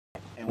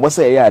What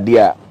say yeah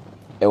dear?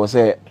 I was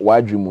say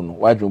why dream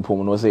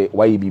poem no say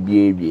why you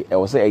be I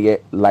was say a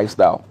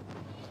lifestyle.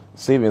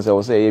 Savings I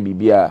was say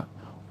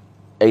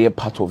a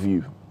part of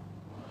you.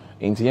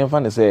 In the end,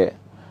 fan say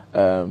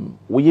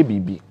we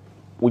BB,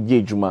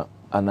 we juma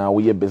and now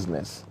we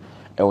business.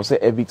 I will say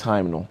every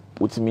time no,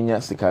 what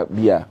mean sika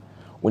bia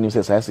when you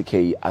say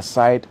sika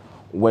aside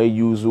where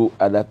use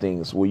other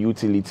things, where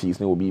utilities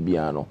no be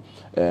biano.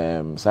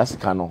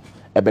 Sasika no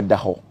ebeda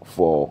ho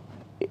for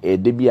a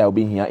debia will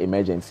be here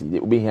emergency. They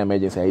will be here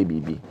emergency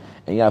ABB.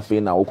 And you have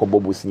failed now, Oko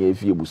Bobusi,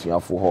 if you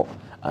busia for her.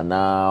 And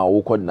now,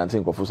 Oko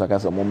Nantin Kofusaka,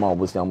 some moment,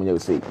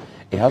 Busia, say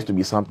it has to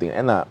be something.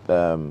 And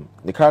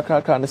the car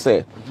can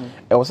say,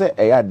 I will say,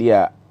 a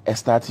idea, a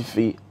starting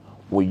fee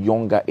with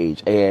younger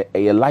age,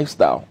 a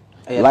lifestyle.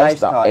 A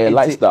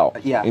lifestyle.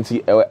 Yeah.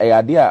 Into a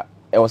idea,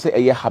 I will say,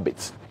 a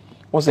habit.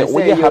 What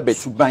your habit?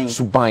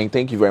 Subine.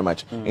 Thank you very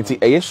much. Into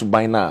a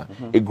subine now,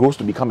 it grows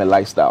to become a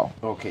lifestyle.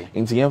 Okay.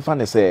 Into young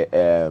fan say, at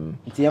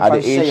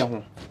the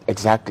age,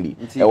 exactly.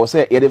 I will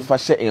say, it is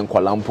fashion in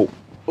Kualampo.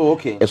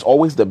 Okay. It's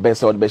always the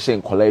best or the best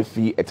in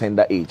Kuala at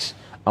tender age.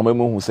 I'm a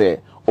who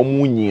say,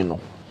 Omunino.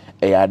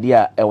 A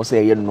idea, I will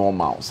say, a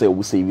normal. Say,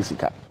 we say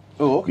Visika.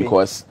 Oh, okay.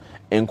 Because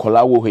in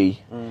Kuala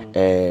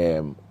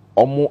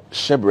Omo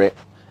Shebre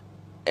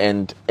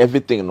and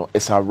everything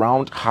is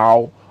around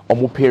how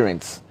Omo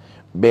parents.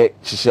 Be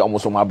she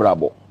almost on my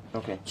brabo.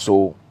 Okay.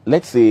 So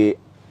let's say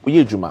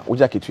we juma we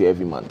jacket to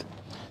every month.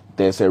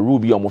 There's a rule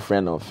be on my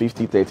friend of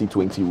 50, 30,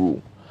 20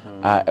 rule.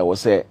 I will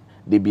say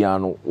the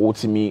biano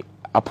ultimate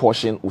a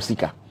portion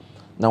usika.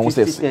 Now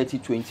 50,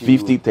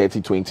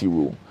 30, 20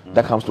 rule.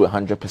 That comes to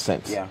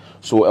 100%. Yeah.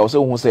 So I will say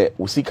who say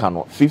usika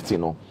no 50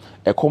 no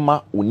a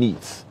comma we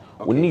needs.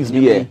 We needs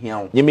be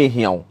a you may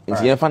hear in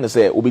the end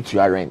say obi to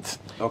your rent.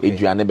 Okay.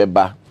 Eduane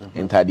beba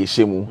entire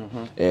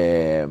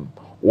shemu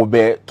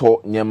obe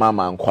to nyama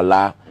ma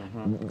nkola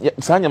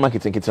sa nyama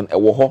kitten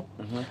ewo ho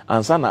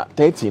ansa na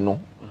 30 no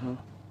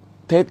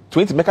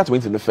 20 make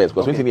 20 no first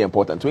because 20 is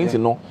important 20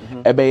 no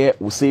ebe ye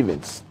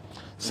savings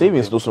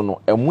no so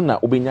no emu na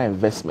obenya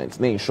investments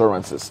na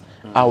insurances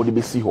a wo de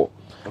be si ho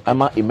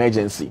ama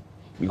emergency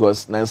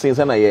because na say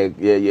na ye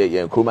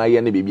kroma ye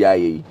na bibia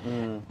ye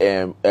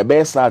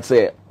ebe start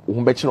say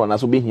wo be chiro na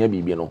so be hia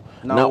bibia no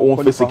na wo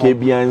physical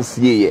bia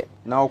nsie ye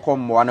now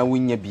come one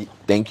winya bi.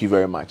 Thank you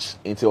very much.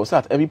 Until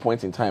at every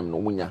point in time, no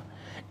winya.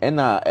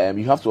 And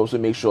you have to also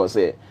make sure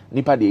say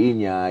nipa de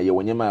inya ye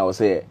wonyema or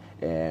say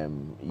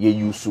ye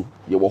yusu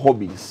ye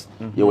hobbies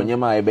ye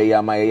wonyema e be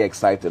ya ma ye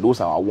excited.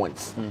 Those are our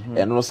wants.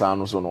 And no sa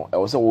no so no. I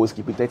also always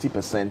keep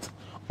 30%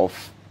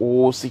 of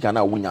all sika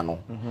na winya no.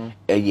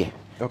 Yeah.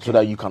 So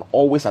that you can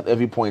always at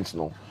every point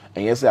no.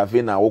 And yes, I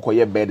feel now wo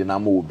ye bed na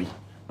mo obi.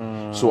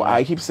 So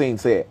I keep saying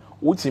say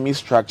ultimate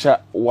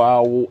structure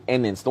wow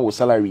earnings no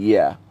salary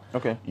year.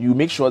 Okay. You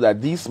make sure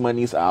that these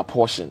monies are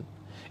apportioned.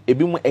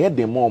 Ebi mo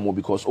dem more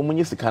because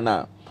omunye sika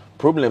na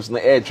problems na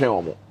train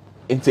omo.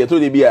 Inte to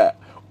de bia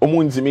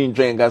omu ntimi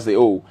ntwen ga say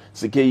oh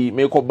sika yi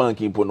me ko bank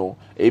impo no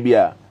ebi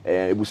a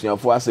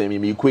ebusuafo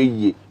asem me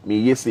kweye me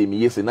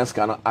yese na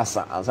sika no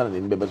asa ansa na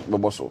ni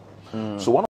bebo so. So one